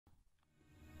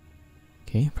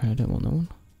Okay, probably don't want that one.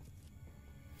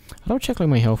 I don't check like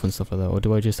my health and stuff like that, or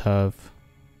do I just have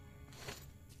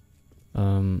hang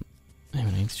on, I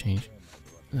need to change.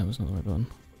 That was not the right button.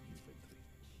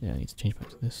 Yeah, I need to change back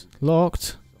to this.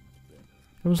 Locked!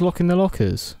 Everyone's locking their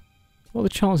lockers. What are the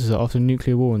chances that after a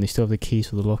nuclear war and they still have the keys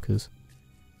for the lockers?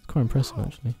 It's quite impressive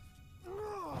actually.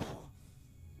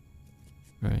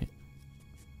 Right.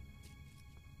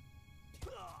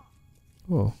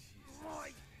 Whoa.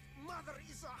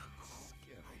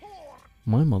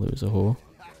 My mother is a whore.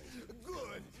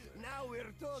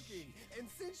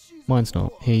 Mine's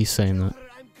not. He's saying that.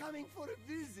 I'm coming for a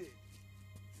visit.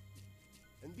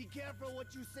 And be careful what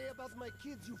you say about my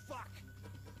kids, you fuck.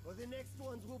 Or the next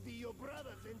ones will be your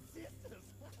brothers and sisters.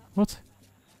 What?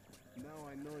 Now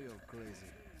I know you're crazy.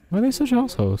 Why are they such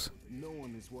assholes? No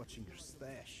one is watching your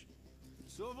stash.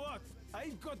 So what?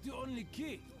 I've got the only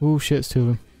key. Oh shit, it's two of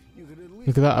them.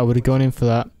 Look at that, I would have gone in for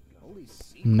that.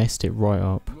 Messed it right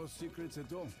up. No secrets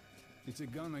at all. It's a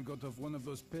gun I got off one of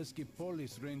those pesky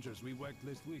police rangers we whacked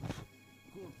last week.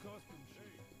 Cool costume.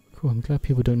 Cool, I'm glad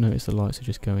people don't notice the lights are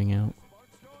just going out.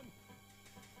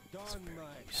 It's very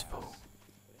useful.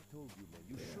 I told you, man,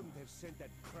 you shouldn't have sent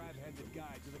that crab-handed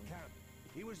guy to the camp.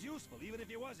 He was useful, even if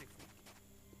he wasn't.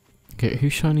 Okay,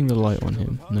 who's shining the light on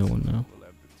him? No one now. We'll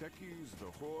have the techies, the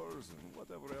whores, and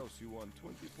whatever else you want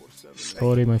 24/7.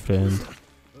 Sorry, my friend.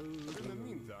 In the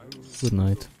meantime, Good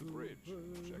night. bridge.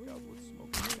 Check out what's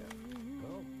smoking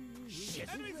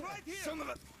there. Son of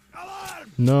a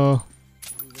alarm! No.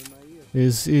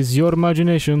 Is your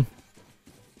imagination.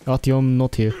 Artyom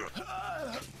not here.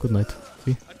 Good night.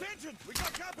 See? Attention! We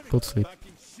got company! Go to sleep.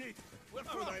 Fucking shit! What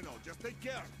would I know? Just take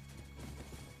care.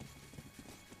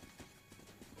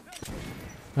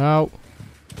 Ow.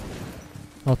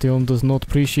 Artyom does not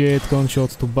appreciate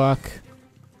gunshots to back.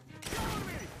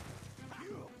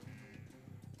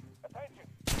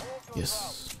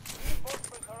 Yes.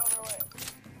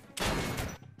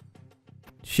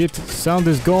 Shit, sound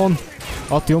is gone.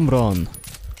 Artyom run.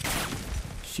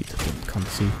 Shit, can't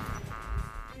see.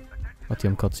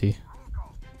 Artyom can't see.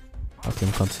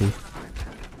 Artyom can't see.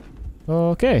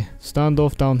 Okay,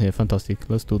 standoff down here. Fantastic.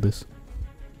 Let's do this.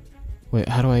 Wait,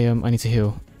 how do I need to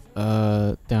heal.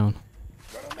 Down.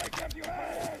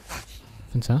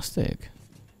 Fantastic.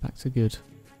 Back to good.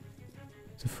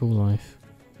 To full life.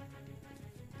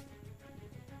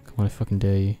 Come on, I fucking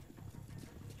dare you.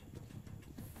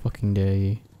 Fucking dare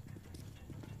you.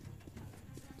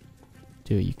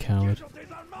 Do it, you coward.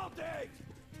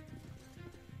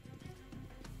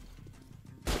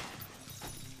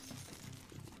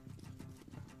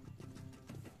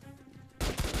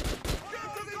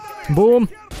 Boom!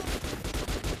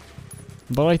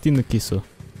 Right in the kisser.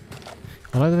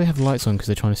 I like that they have lights on because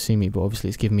they're trying to see me, but obviously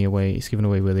it's giving me away. It's giving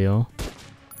away where they are.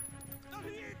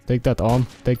 Take that arm.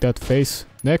 Take that face.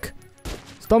 Neck.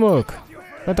 Stomach.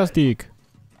 Fantastic.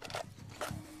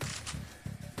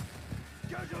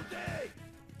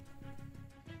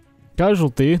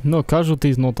 Casualty? No, casualty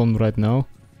is not on right now.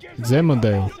 It's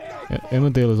Emmerdale.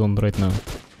 Emmerdale is on right now.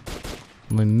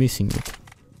 I'm missing it.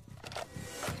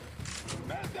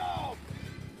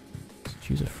 Let's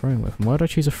choose a throwing weapon. Why would I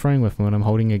choose a throwing weapon when I'm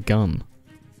holding a gun?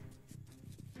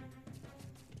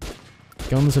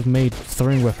 Guns have made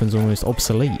throwing weapons almost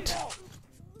obsolete.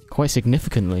 Quite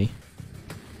significantly.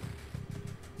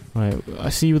 Right, I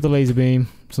see you with the laser beam.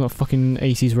 It's not fucking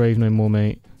 80s rave no more,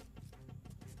 mate.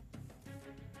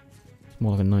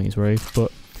 More like a 90s rave,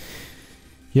 but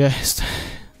yes.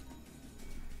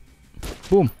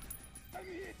 Boom.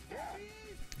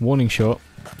 Warning shot.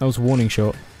 That was a warning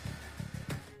shot.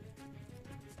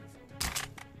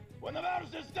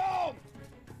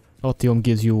 Artyom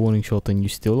gives you a warning shot and you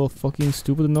still are fucking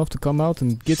stupid enough to come out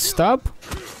and get stabbed?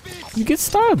 You get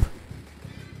stabbed!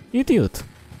 Idiot!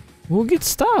 Who gets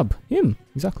stabbed? Him!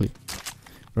 Exactly.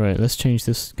 Right, let's change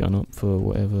this gun up for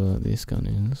whatever this gun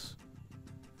is.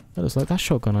 That looks like that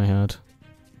shotgun I had.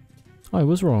 I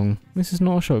was wrong. This is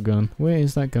not a shotgun. Where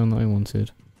is that gun that I wanted?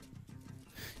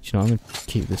 You know, I'm going to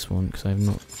keep this one because I've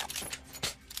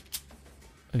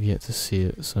yet to see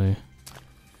it, so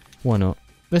why not?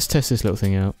 Let's test this little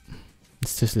thing out.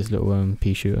 Let's test this little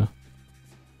pea shooter.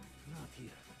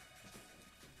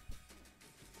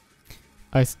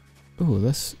 Oh,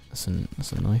 that's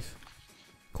a knife.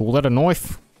 Call that a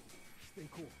knife?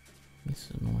 This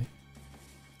is a knife.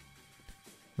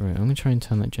 Right, I'm gonna try and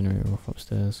turn that generator off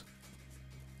upstairs.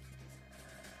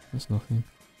 That's nothing.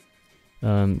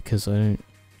 Because I don't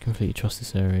completely trust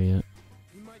this area yet.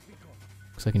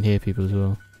 Because I can hear people as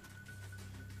well.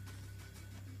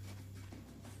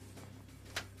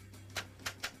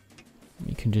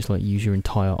 You can just like use your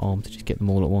entire arm to just get them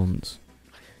all at once.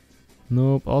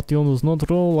 Nope, Artyom does not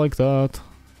roll like that.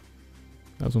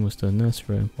 That was almost a nest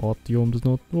room. Artyom does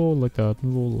not roll like that,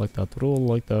 roll like that, roll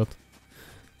like that.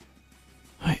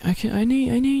 I know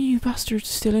you bastards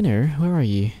still in here. Where are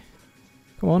you?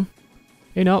 Come on.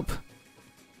 In up.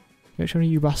 Which one of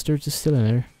you bastards is still in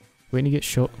there? Waiting to get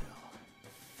shot.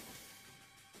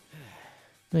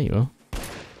 There you are.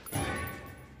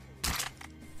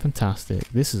 Fantastic.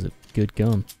 This is a good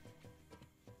gun.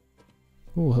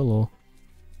 Oh, hello.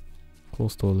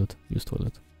 Close toilet. Use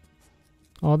toilet.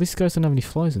 Oh, these guys don't have any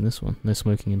flies in this one. No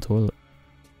smoking in toilet.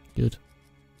 Good.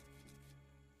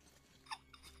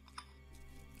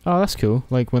 Oh, that's cool.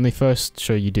 Like, when they first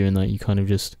show you doing that, you kind of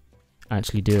just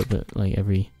actually do it, but like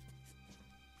every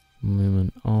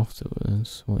moment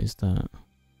afterwards. What is that?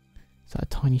 Is that a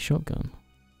tiny shotgun?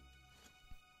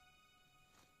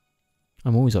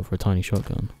 I'm always up for a tiny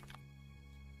shotgun.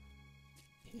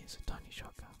 It is a tiny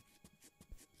shotgun.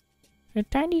 A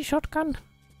tiny shotgun?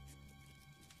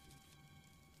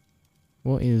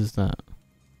 What is that?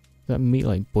 Is that meat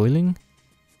like boiling?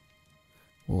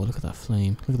 Oh, look at that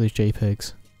flame. Look at those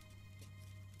JPEGs.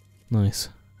 Nice.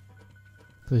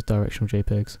 Those directional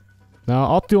JPEGs.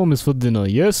 Now, Artyom is for dinner,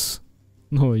 yes?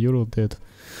 No, you're all dead.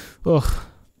 Ugh.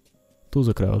 To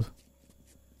the crowd.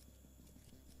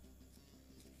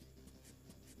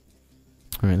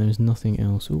 Alright, there's nothing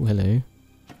else. Oh, hello.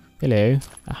 Hello.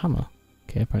 A hammer.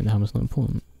 Okay, apparently the hammer's not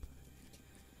important.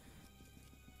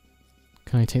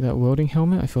 Can I take that welding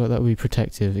helmet? I feel like that would be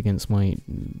protective against my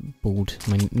bald...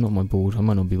 not my bald, I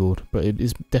might not be bald, but it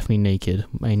is definitely naked.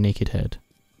 My naked head.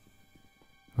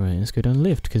 Alright, let's go down the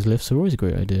lift, because lifts are always a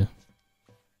great idea.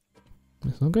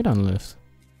 Let's not go down the lift.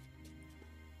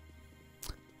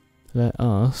 Let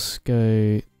us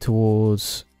go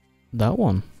towards that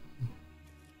one.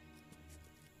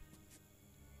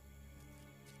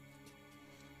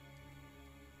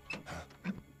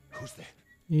 Who's there?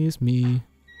 It's me.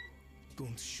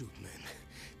 Don't shoot, man.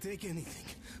 Take anything,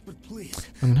 but please.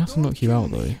 I'm gonna have to knock you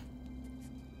out, though.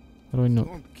 How do I knock?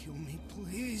 Don't kill me,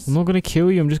 please. I'm not gonna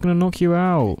kill you, I'm just gonna knock you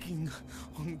out.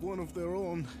 On one of their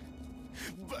own.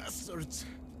 Bastards.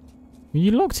 Are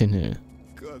you locked in here?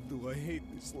 God, do I hate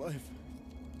this life.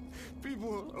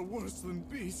 People are worse than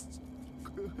beasts.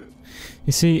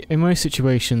 You see, in most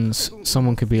situations,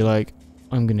 someone could be like,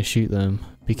 I'm gonna shoot them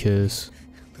because...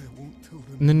 I won't tell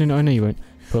them. No, I know you won't.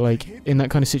 But like, in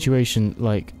that kind of situation,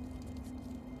 like,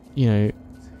 you know,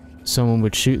 someone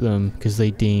would shoot them because they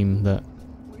deem that,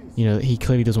 you know, he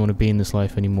clearly doesn't want to be in this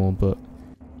life anymore, but...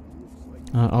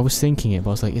 I was thinking it,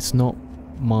 but I was like, it's not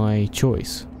my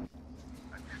choice.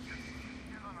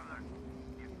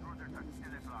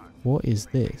 What is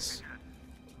this?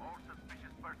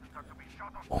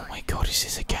 Oh my god, is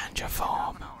this a ganja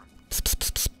farm? Psst, psst,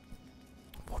 psst, psst.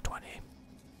 420.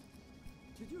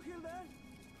 Did you hear that?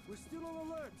 We're still on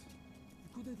alert.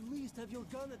 You could at least have your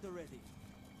gun at the ready.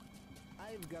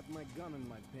 I've got my gun in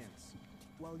my pants,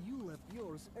 while you left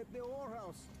yours at the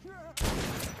whorehouse.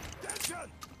 Attention!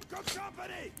 Got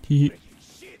company!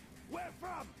 Shit! Where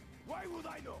from? Why would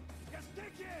I know? Just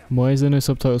take care! Why is there no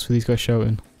subtitles for these guys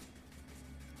shouting?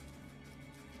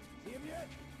 Him yet?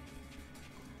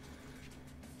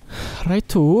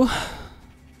 Righto.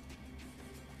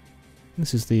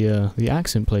 This is the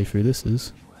accent playthrough, this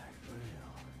is.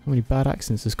 How many bad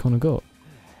accents has Connor got?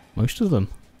 Most of them.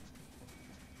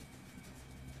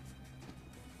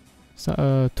 Is that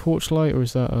a torchlight or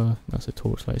is that a... That's a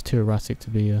torchlight. It's too erratic to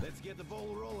be a Let's get the ball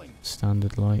rolling.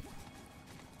 standard light.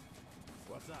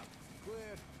 What's up? Clear.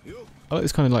 You? I like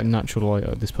this kind of like natural light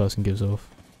that this person gives off.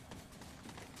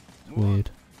 It's weird.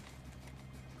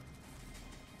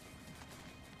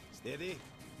 Steady.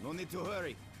 No need to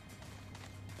hurry.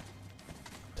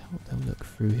 Doubt they'll look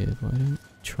through here, but I don't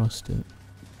trust it.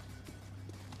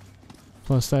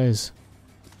 Plus that is...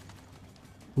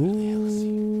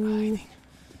 Ooh.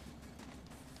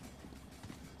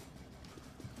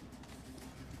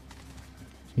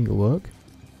 Think it'll work?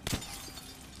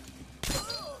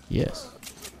 Yes.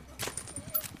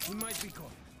 He might be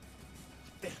caught.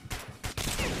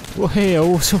 Whoa, hey, hi,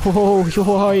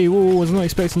 whoa, was not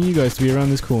expecting you guys to be around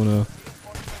this corner.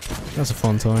 That's a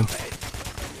fun time.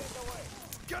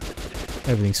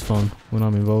 Everything's fun when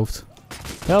I'm involved.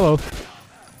 Hello!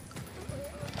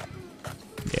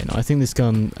 Yeah, no, I think this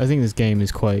game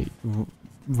is quite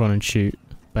run and shoot.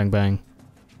 Bang bang.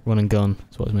 Run and gun,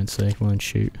 that's what I was meant to say. Run and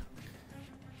shoot.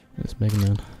 That's Mega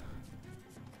Man.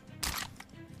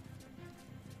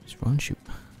 Just run and shoot.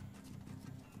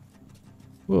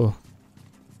 Whoa.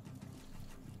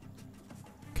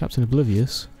 Captain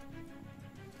Oblivious.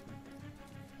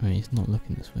 I mean, he's not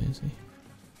looking this way, is he?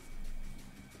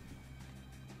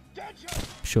 I'm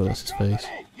sure that's his face.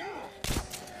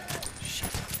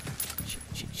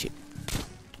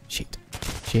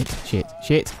 Shit, shit,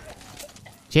 shit.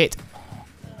 Shit.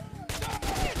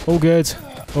 All good.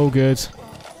 All good.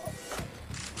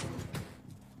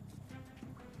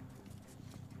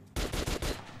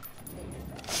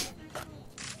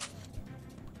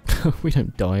 We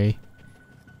don't die.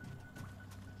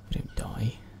 We don't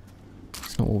die.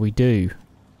 It's not what we do.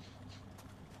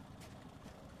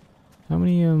 How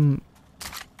many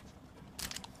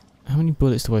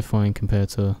bullets do I find compared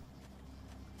to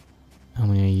how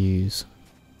many I use?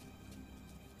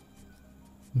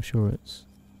 I'm sure it's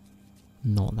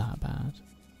not that bad.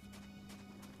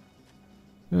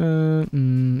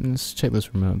 Let's check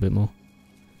this room out a bit more.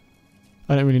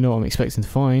 I don't really know what I'm expecting to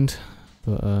find,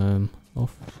 but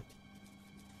off.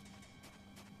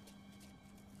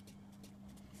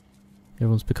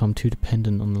 Everyone's become too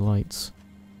dependent on the lights.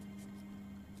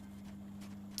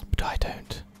 But I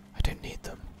don't. I don't need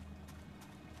them.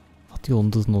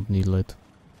 Artyom does not need light.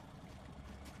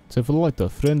 Except for lighter.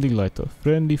 Friendly lighter.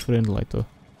 Friendly friend lighter.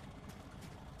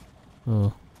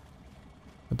 Oh.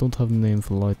 I don't have a name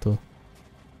for lighter.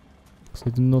 Because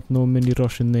I do not know many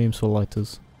Russian names for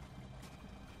lighters.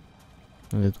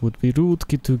 And it would be rude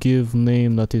to give a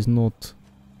name that is not...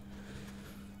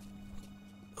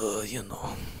 you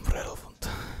know, relevant.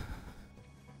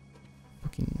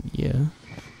 Fucking yeah.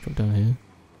 Drop down here.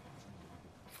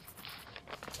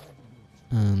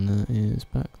 And that is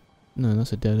back. No,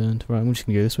 that's a dead end. Right, I'm just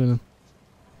gonna go this way then.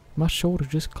 My shoulder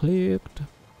just clicked.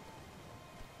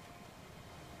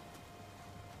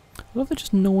 I love that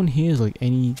just no one hears like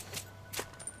any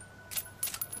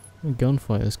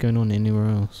gunfight that's going on anywhere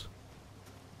else.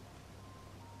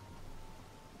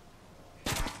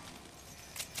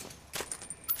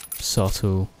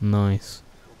 Subtle, nice.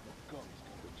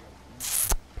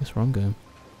 Guess where I'm going.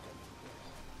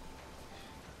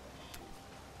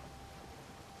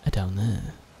 Down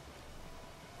there.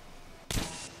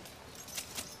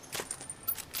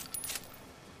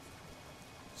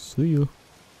 See you.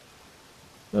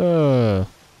 What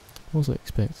was I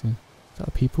expecting? Is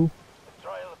that people?